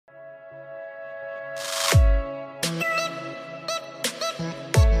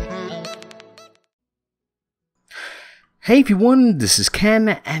Hey everyone, this is Ken,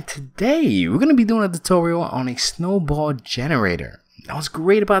 and today we're going to be doing a tutorial on a snowball generator. Now what's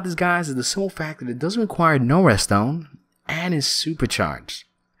great about this, guys, is the simple fact that it doesn't require no redstone and is supercharged.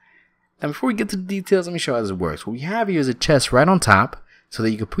 Now before we get to the details, let me show you how this works. What we have here is a chest right on top so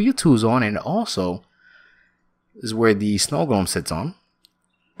that you can put your tools on, and also is where the Snow Golem sits on,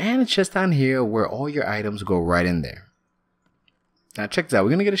 and a chest down here where all your items go right in there. Now check this out, we're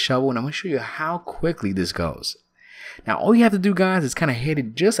going to get a shovel and I'm going to show you how quickly this goes. Now all you have to do, guys, is kind of hit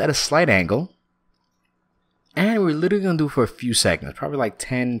it just at a slight angle, and we're literally going to do it for a few seconds, probably like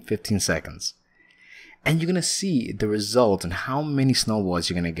 10-15 seconds, and you're going to see the result and how many snowballs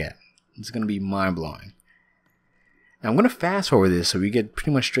you're going to get. It's going to be mind-blowing. Now I'm going to fast forward this so we get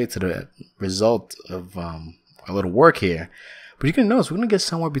pretty much straight to the result of our little work here, but you can notice we're going to get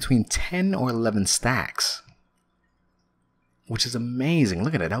somewhere between 10 or 11 stacks, which is amazing.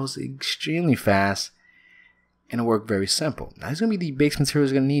 Look at that, that was extremely fast. And it worked very simple. Now, there's going to be the base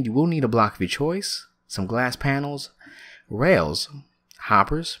materials you're going to need. You will need a block of your choice, some glass panels, rails,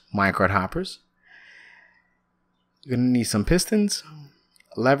 hoppers, minecart hoppers. You're going to need some pistons,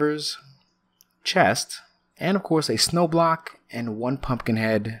 levers, chest, and of course a snow block and one pumpkin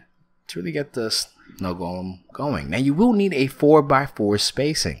head to really get the Snow Golem going. Now you will need a 4x4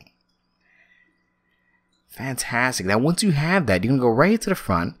 spacing. Fantastic. Now once you have that, you're going to go right to the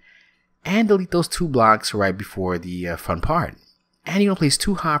front and delete those two blocks right before the front part. And you're going to place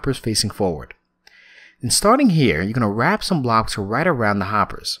two hoppers facing forward. And starting here, you're going to wrap some blocks right around the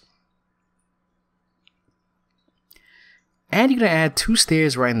hoppers. And you're going to add two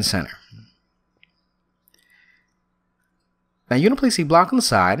stairs right in the center. Now you're going to place a block on the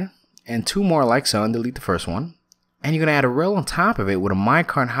side and two more like so and delete the first one. And you're going to add a rail on top of it with a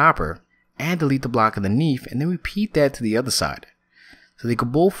minecart hopper and delete the block underneath, and then repeat that to the other side, so they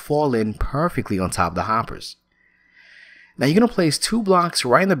could both fall in perfectly on top of the hoppers. Now you're going to place two blocks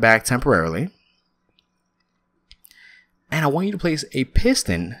right in the back temporarily. And I want you to place a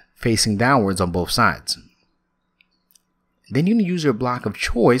piston facing downwards on both sides. Then you're going to use your block of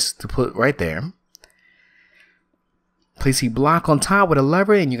choice to put right there. Place a block on top with a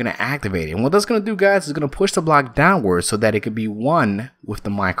lever and you're going to activate it. And what that's going to do, guys, is going to push the block downwards so that it could be one with the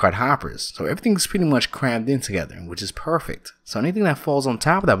minecart hoppers. So everything's pretty much crammed in together, which is perfect. So anything that falls on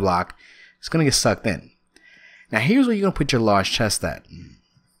top of that block is going to get sucked in. Now here's where you're going to put your large chest at,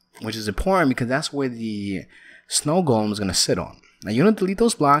 which is important because that's where the Snow Golem is going to sit on. Now you're going to delete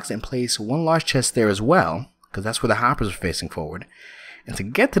those blocks and place one large chest there as well, because that's where the hoppers are facing forward. And to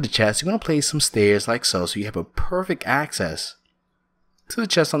get to the chest, you're going to place some stairs like so, so you have a perfect access to the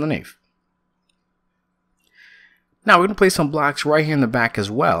chest underneath. Now we're going to place some blocks right here in the back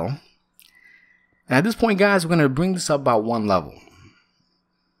as well. And at this point, guys, we're going to bring this up about one level.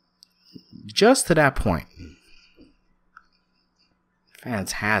 Just to that point.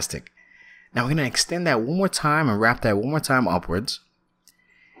 Fantastic. Now we're going to extend that one more time and wrap that one more time upwards.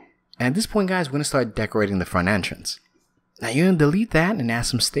 And at this point, guys, we're going to start decorating the front entrance. Now you're going to delete that and add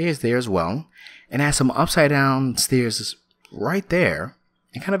some stairs there as well, and add some upside down stairs right there,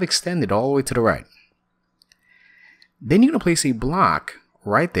 and kind of extend it all the way to the right. Then you're going to place a block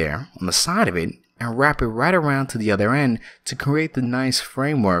right there on the side of it and wrap it right around to the other end to create the nice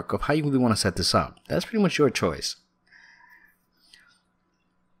framework of how you really want to set this up. That's pretty much your choice.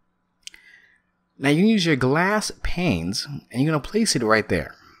 Now you can use your glass panes and you're going to place it right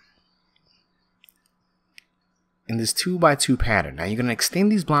there in this 2x2 pattern. Now you're going to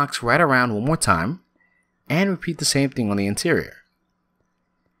extend these blocks right around one more time and repeat the same thing on the interior.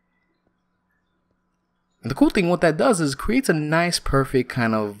 And the cool thing what that does is creates a nice perfect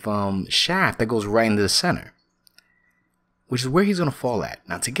kind of shaft that goes right into the center, which is where he's going to fall at.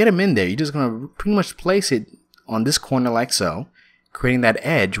 Now to get him in there, you're just going to pretty much place it on this corner like so, creating that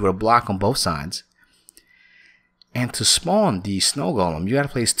edge with a block on both sides. And to spawn the Snow Golem, you got to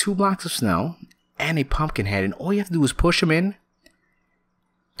place two blocks of snow and a pumpkin head, and all you have to do is push him in.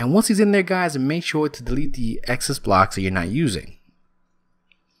 And once he's in there, guys, make sure to delete the excess blocks that you're not using.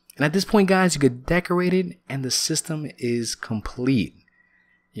 And at this point, guys, you could decorate it and the system is complete.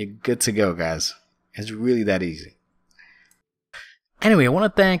 You're good to go, guys. It's really that easy. Anyway, I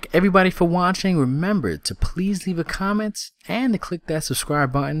want to thank everybody for watching. Remember to please leave a comment and to click that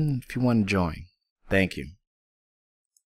subscribe button if you want to join. Thank you.